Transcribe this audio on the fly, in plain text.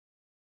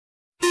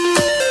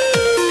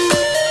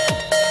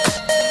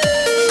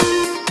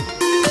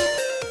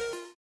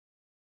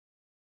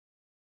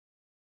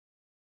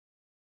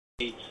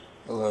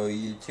Hello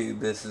YouTube,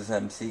 this is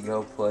MC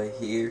Go Play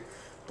here,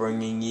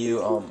 bringing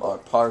you our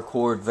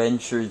Parkore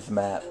Adventures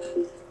map,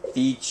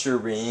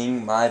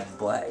 featuring my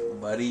black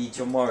buddy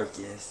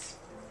Jamarcus.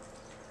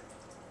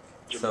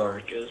 So,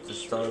 to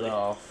start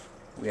off,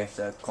 we have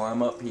to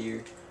climb up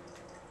here,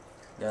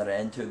 gotta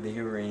enter the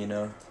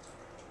arena.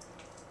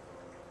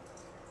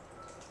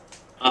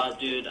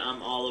 Dude,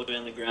 I'm all the way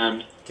on the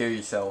ground. Kill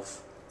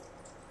yourself.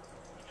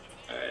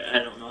 Alright, I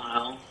don't know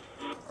how.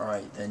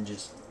 Alright, then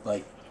just,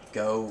 like,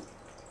 go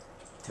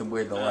to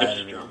where the I ladder just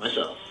is. drowned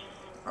myself.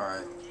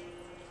 Alright.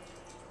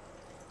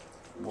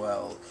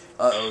 Well,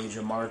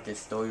 Jamarcus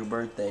stole your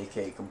birthday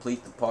cake.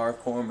 Complete the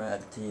parkour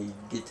map to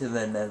get to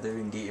the nether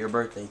and get your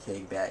birthday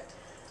cake back.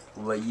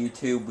 But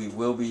YouTube, we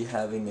will be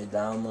having a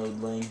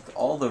download link.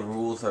 All the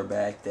rules are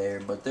back there,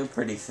 but they're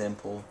pretty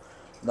simple.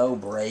 No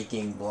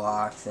breaking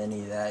blocks,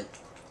 any of that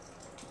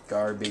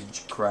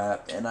garbage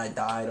crap. And I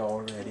died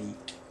already.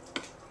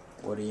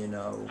 What do you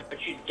know?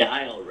 But you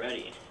die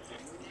already.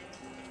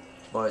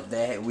 But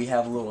we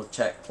have little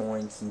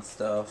checkpoints and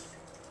stuff.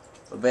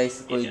 But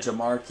basically, yeah.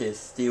 Jamarcus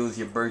steals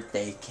your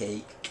birthday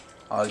cake.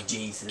 Oh,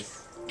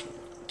 Jesus.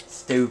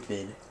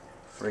 Stupid.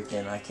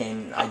 Freaking,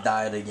 I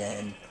died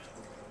again.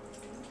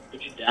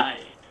 But you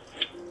die.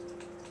 How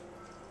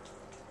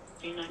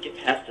do you not get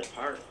past that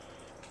part?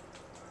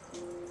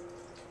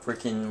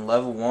 Freaking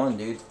level 1,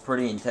 dude. It's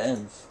pretty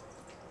intense.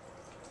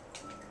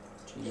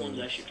 This one's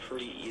actually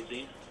pretty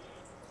easy.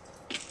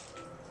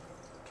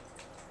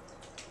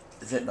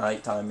 Is it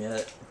nighttime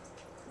yet?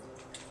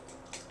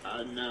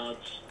 No, I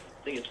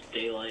think it's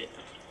daylight.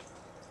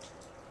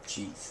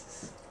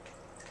 Jesus.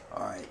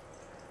 Alright.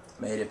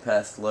 Made it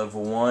past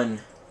level 1.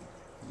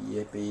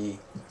 Yippee.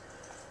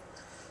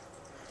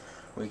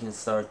 We can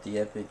start the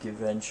epic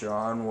adventure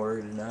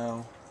onward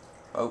now.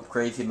 Oh,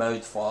 crazy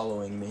mode's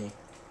following me.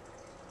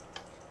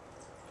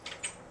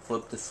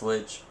 Flip the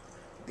switch.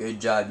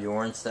 Good job, you're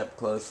one step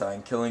closer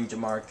on killing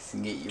Jamarcus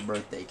and get your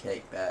birthday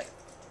cake back.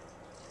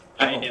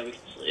 Alright, yeah, we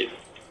can sleep.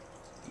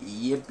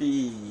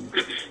 Yippee.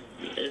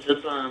 Is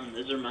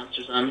there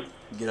monsters on?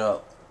 Get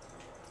up.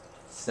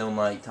 Still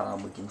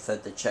nighttime. We can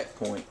set the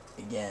checkpoint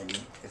again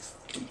if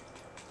we...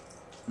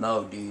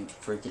 No, dude.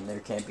 Freaking, there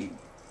can't be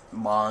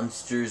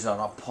monsters on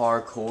a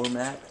parkour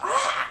map.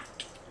 Ah!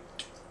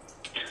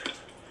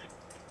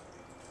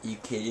 You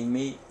kidding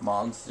me?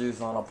 Monsters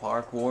on a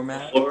parkour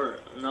map?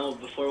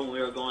 Before when we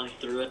were going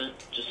through it,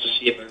 just to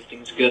see if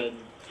everything's good,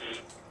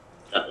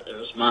 there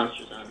was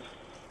monsters on.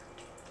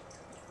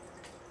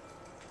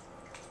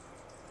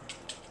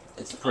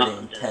 It's a pretty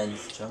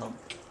intense jump.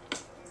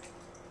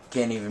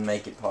 Can't even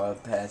make it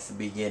past the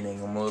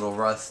beginning. I'm a little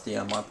rusty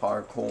on my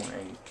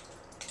parkouring.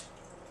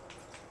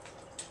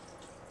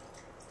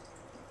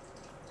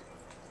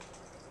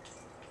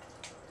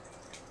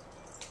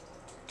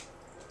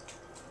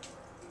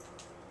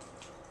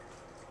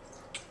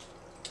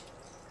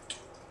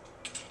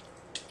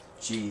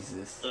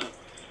 Jesus.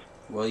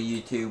 Well,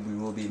 YouTube, we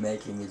will be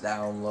making a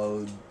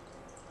download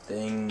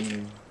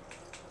thing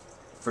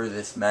for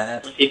this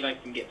map. Let's see if I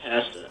can get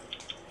past it.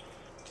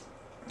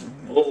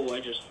 Oh,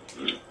 I just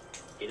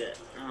get it.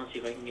 Let's see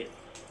if I can get...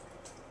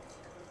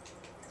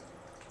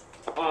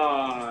 Oh,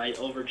 I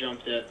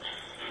overjumped it.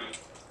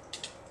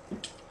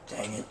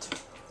 Dang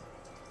it.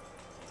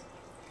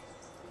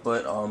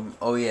 But,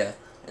 oh yeah,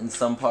 in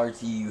some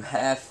parts you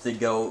have to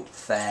go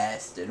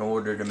fast in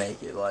order to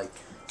make it. Like,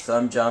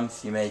 some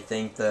jumps you may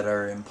think that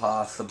are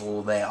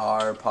impossible, they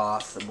are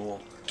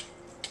possible.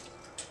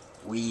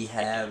 We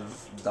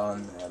have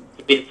done them.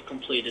 We've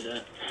completed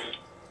it.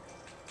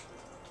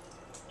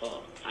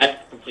 Oh,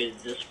 I've completed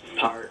this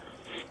part.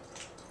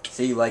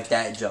 See, like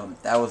that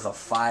jump, that was a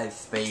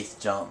 5-space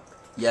jump.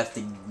 You have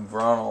to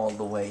run all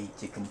the way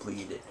to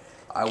complete it.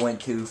 I went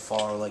too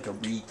far like a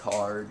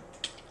retard.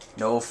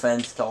 No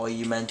offense to all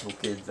you mental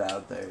kids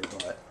out there,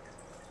 but...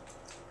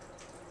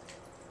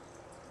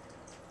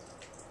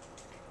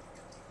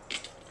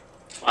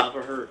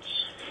 Lava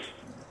hurts.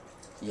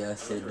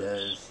 Yes, it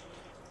does.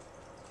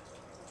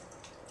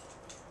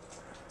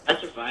 I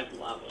survived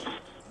lava.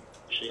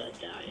 Actually, I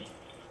died.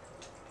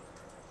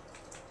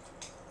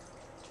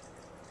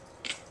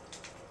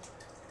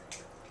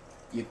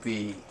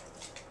 Yippee.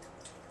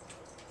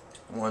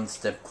 One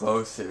step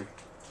closer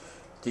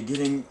to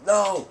getting...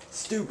 No!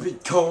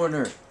 Stupid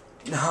corner!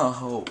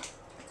 No!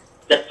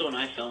 That's the one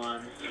I fell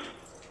on.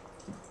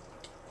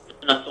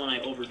 That's the one I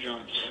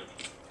overjumped.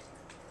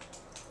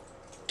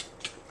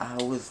 I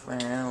was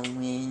round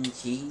when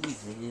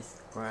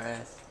Jesus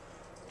Christ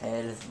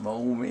had his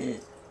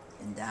moment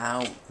and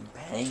doubt and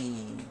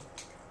pain.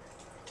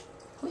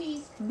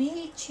 Pleased to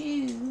meet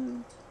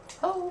you.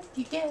 Hope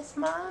you guess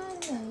my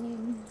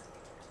name.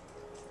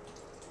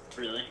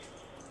 Really?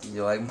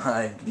 You like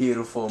my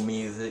beautiful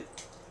music?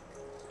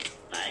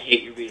 I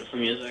hate your beautiful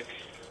music.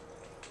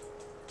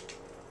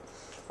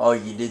 Oh,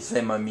 you did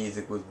say my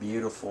music was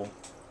beautiful.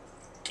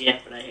 Yeah,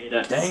 but I hate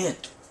it. Dang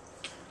it!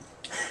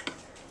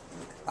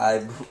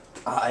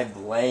 I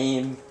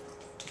blame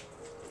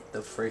the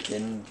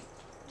freaking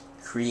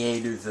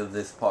creators of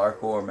this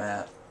parkour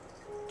map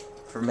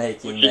for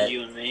making Which is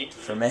you and me.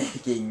 for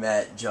making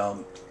that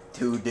jump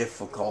too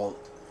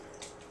difficult.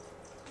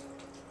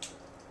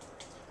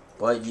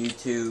 But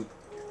YouTube,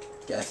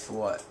 guess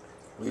what?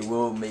 We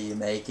will be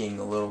making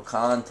a little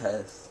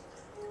contest.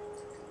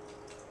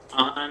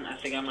 I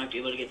think I might be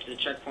able to get to the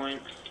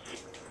checkpoint.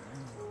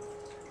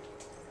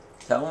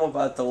 Tell them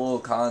about the little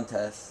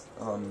contest.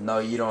 No,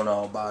 you don't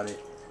know about it.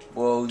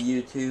 Well,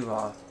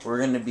 YouTube, we're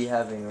going to be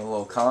having a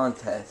little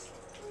contest.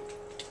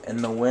 And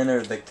the winner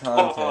of the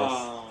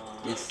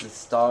contest gets to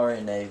star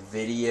in a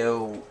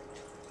video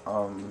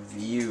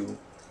view.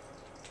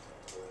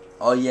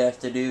 All you have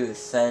to do is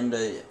send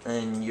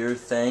in your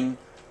thing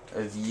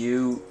of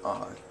you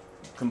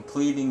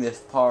completing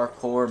this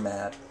parkour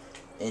map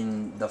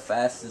in the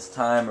fastest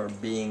time or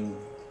being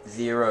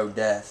 0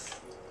 deaths.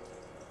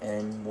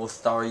 And we'll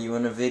star you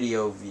in a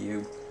video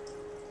view.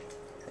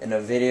 In a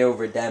video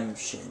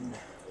redemption.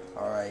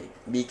 Alright.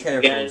 Be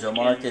careful.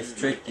 Jamarcus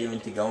tricked you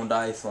into going to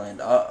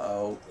Iceland.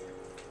 Uh-oh.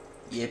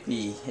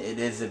 Yippee. It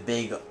is a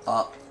big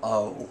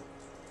uh-oh.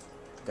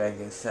 Gotta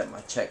go set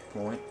my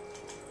checkpoint.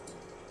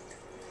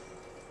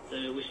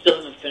 We still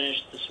haven't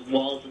finished the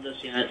walls of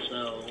this yet,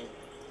 so...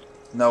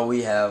 No,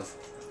 we have.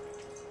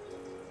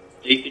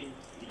 You can...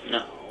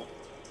 No.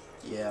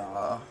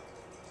 Yeah.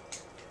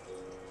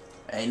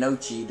 Ain't no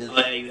cheaters. Oh,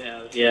 yeah, you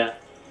have, yeah.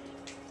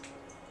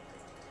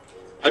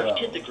 How'd you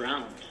hit the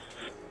ground?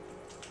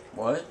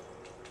 What?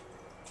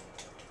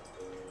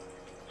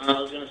 I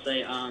was gonna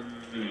say,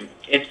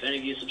 if any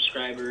of you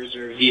subscribers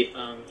or view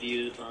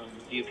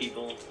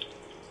people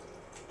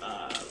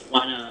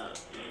wanna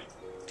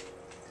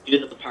do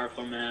the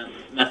parkour map,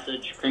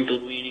 message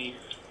Crinkled Weenie.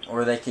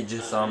 Or they could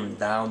just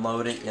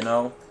download it, you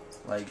know,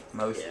 like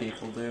most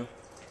people do.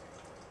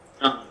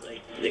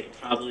 They could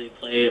probably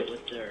play it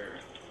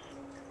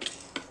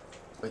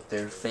with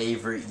their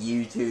favorite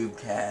YouTube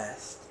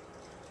cast.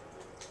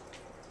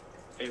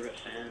 Favorite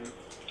fan.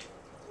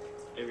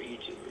 Favorite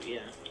YouTuber,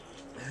 yeah.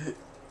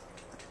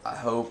 I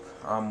hope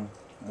I'm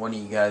one of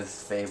you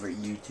guys'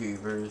 favorite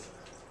YouTubers.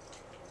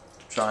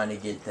 Trying to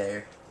get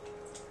there.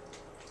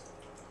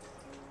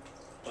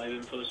 I've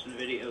been posting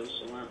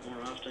videos a lot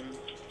more often.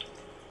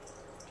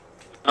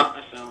 Oh,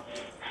 I fell.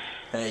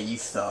 Hey, you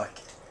suck.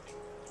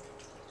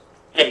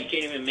 Hey, you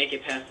can't even make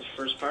it past the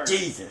first part.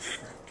 Jesus!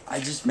 I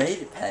just made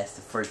it past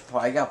the first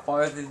part. I got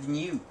farther than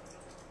you.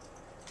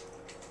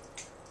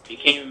 You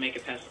can't even make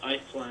it past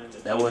Iceland.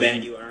 That's how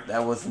bad you are.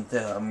 That wasn't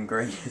the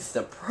greatest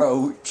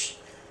approach.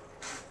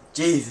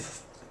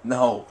 Jesus.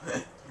 No.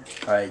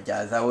 Alright,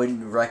 guys. I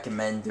wouldn't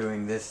recommend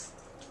doing this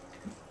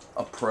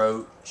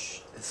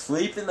approach.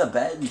 Sleep in the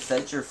bed and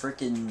set your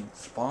freaking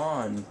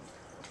spawn.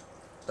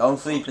 Don't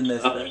sleep in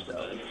this bed,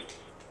 though.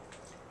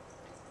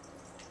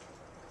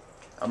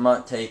 I'm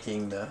not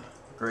taking the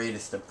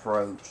greatest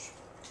approach.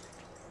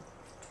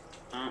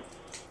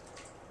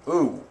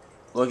 Ooh,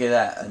 look at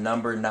that, a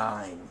number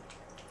 9.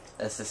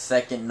 That's the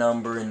second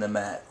number in the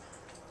map.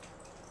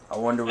 I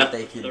wonder what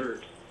they could.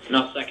 Third.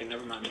 No, second.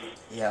 Never mind.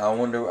 Yeah, I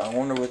wonder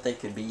what they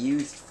could be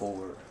used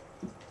for.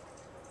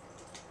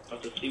 I'll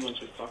have to see once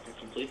we fucking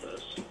complete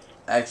this.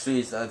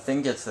 Actually, I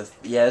think it's the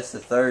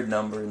third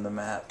number in the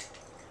map.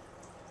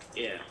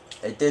 Yeah.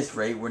 At this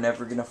rate, we're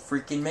never gonna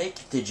freaking make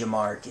it to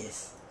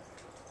Jamarcus.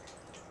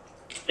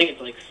 I think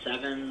it's like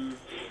 7,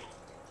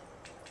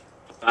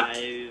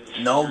 5.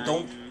 No, 9.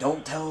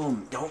 don't tell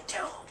him. Don't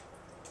tell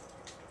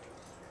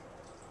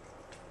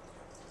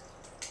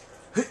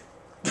him.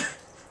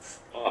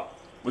 Oh.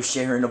 We're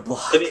sharing a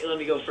block. Let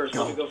me go first.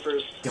 Go. Let me go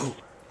first. Go.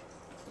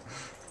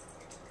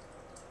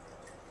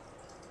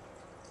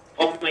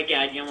 Oh my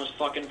god, you almost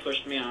fucking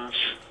pushed me off.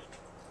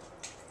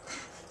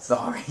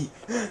 Sorry.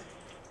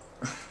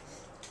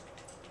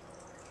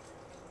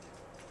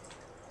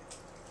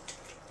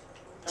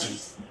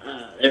 Jeez.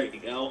 There we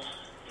go.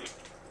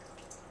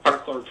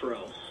 Parkour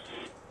Pro.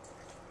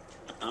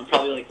 I'm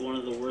probably like one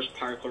of the worst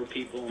parkour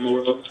people in the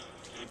world.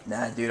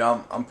 Nah, dude,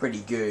 I'm pretty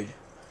good.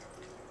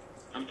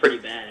 I'm pretty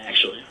bad,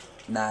 actually.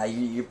 Nah,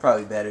 you're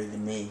probably better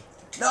than me.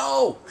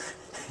 No!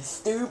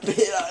 Stupid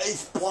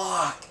ice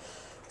block!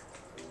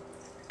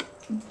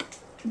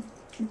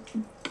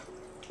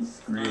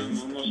 I'm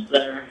almost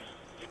there.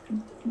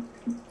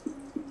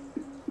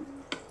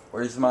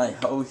 Where's my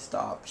host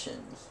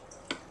options?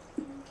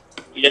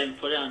 You didn't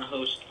put it on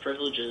host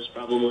privileges,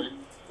 probably.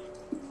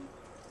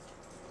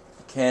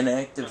 Can't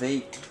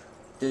activate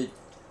the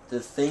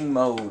thing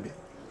mode.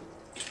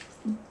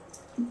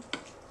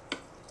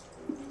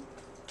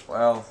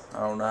 Well, I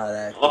don't know how to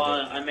activate. Oh,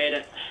 I made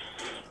it.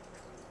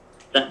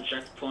 That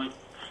checkpoint.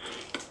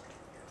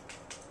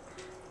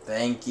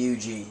 Thank you,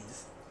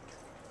 jeez.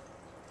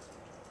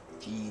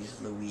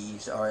 Jeez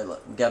Louise. Alright,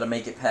 we gotta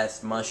make it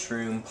past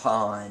Mushroom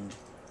Pond.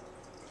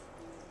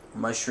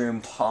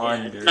 Mushroom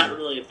Ponder. Yeah, it's not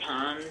really a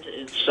pond,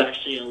 it's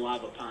actually a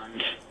lava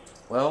pond.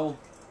 Well,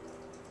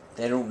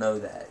 they don't know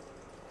that.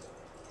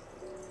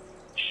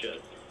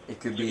 Should. It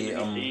could be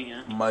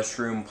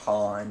Mushroom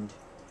Pond.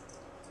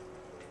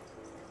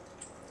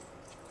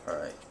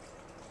 Alright.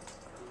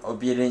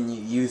 Hope you didn't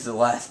use the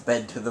last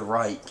bed to the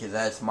right, because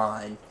that's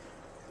mine.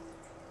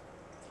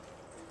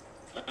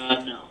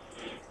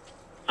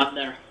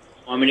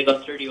 Want me to go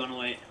through, or do you want to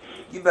wait?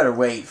 You better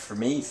wait for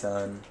me,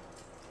 son.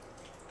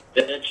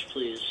 Bitch,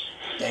 please.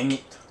 Dang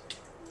it.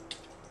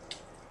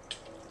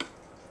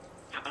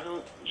 I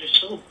don't... You're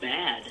so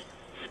bad.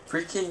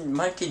 Freaking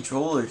my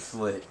controller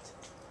slipped.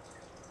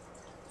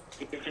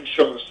 Your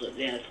controller slipped.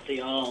 Yeah, that's what they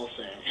all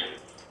say.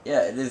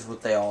 Yeah, it is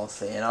what they all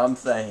say, and I'm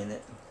saying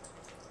it.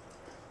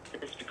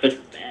 It's because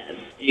you're bad.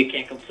 You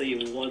can't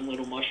complete one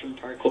little mushroom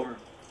parkour.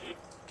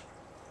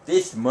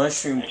 This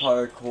mushroom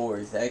parkour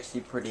is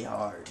actually pretty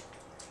hard.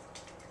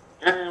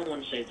 I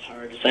wouldn't say it's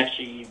hard. It's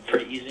actually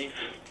pretty easy.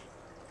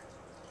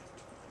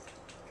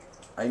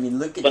 I mean,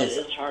 look at But this.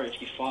 it is hard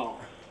if you fall.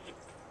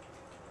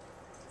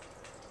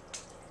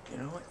 You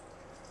know what?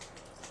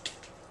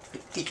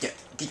 Get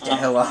the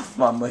hell off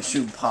my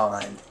mushroom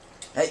pond.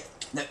 Hey,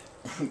 no.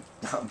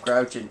 I'm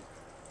crouching.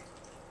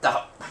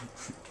 Stop.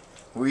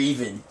 We're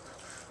even.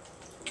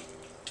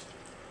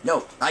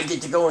 No, I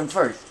get to go in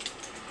first.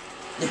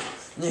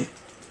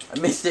 I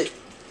missed it.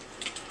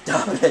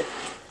 Stop it.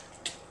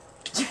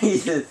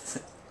 Jesus.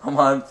 I'm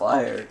on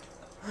fire.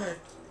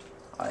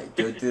 I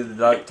go through the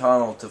dark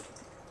tunnel to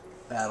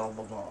battle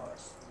the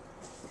boss.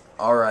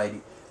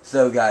 Alrighty.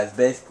 So guys,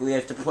 basically I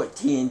have to put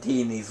TNT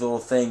in these little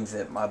things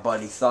that my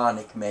buddy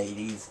Sonic made.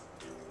 He's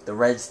the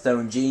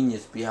redstone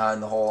genius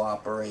behind the whole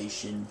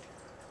operation.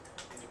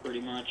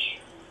 Pretty much.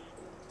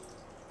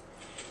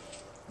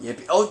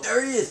 Yep. Oh,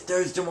 there he is.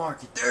 There's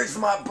Jamarcus. There's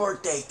my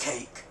birthday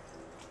cake.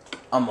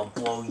 I'm gonna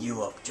blow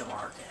you up,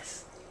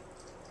 Jamarcus.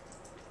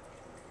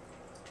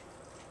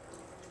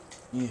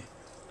 Yeah.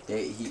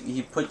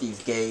 He put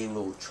these gay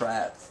little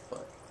traps,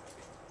 but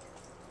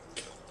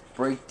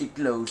break the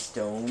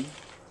glowstone,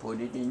 put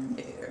it in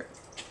there.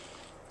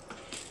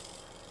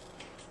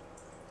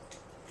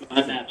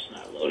 My map's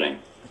not loading.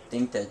 I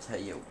think that's how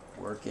you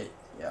work it.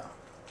 Yeah.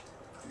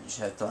 You just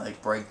have to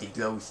like break the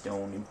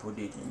glowstone and put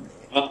it in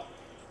there. Oh.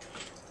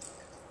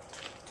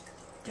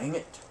 Dang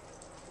it.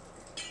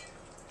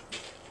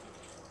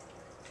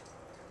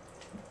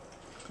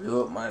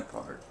 Blew up my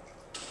part.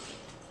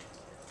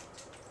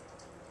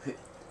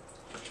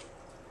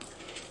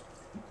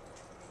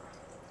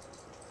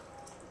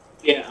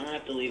 Yeah, I'm gonna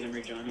have to leave and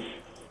rejoin.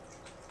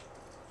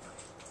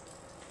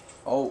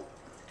 Oh.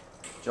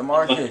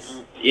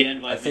 Jamarcus. Yeah,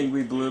 invite I think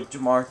we blew up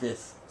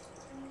Jamarcus.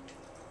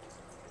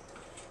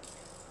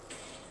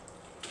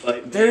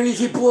 There he is,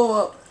 he blew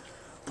up.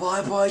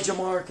 Bye bye,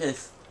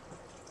 Jamarcus.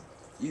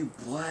 You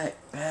black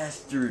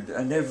bastard.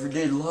 I never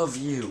did love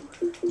you.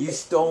 You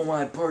stole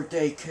my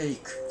birthday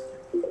cake.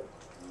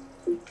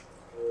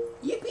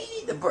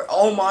 Yippee!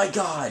 Oh my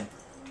god.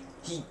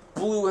 He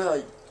blew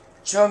a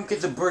chunk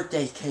of the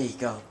birthday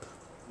cake up.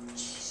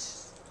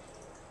 Jeez.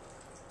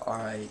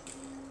 Alright.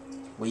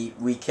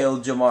 We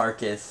killed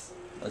Jamarcus.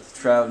 Let's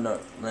travel.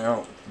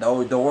 No,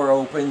 the door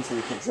opens so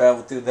we can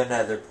travel through the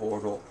nether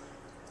portal.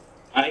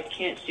 I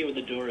can't see where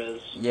the door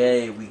is.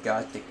 Yay, we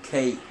got the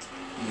cake.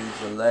 Use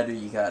the letter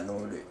you got in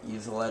order.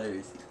 Use the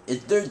letters.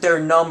 They're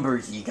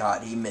numbers you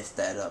got. He messed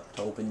that up.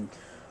 To open.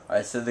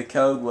 Alright, so the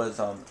code was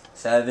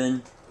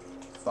 7,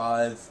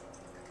 5,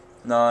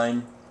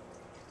 9.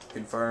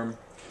 Confirm.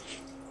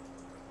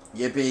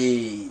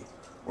 Yippee!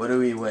 What do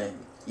we win?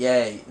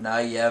 Yay! Now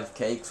you have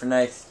cake for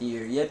next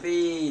year.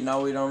 Yippee!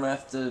 Now we don't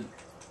have to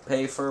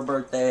pay for a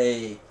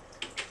birthday.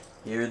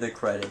 Here are the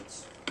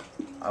credits.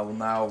 I will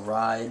now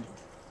ride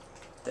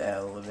the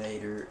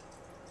elevator.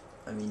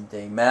 I mean,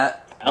 dang,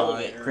 Matt,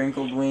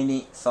 Crinkled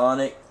Weenie,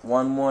 Sonic,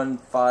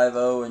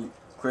 1150, and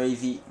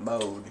Crazy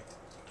Mode.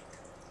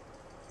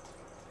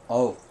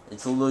 Oh,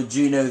 it's a little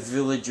Juno's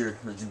villager.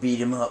 Let's beat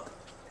him up.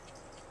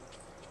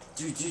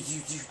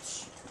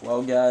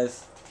 Well,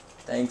 guys,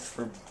 thanks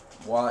for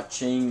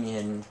watching,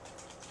 and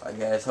I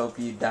guys hope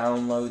you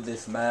download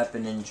this map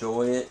and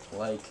enjoy it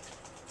like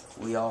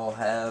we all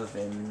have,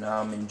 and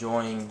I'm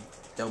enjoying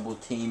double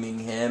teaming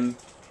him.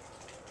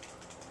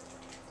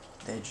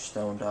 They just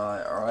don't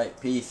die. Alright,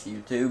 peace,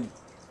 YouTube.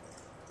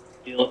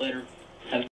 See you later.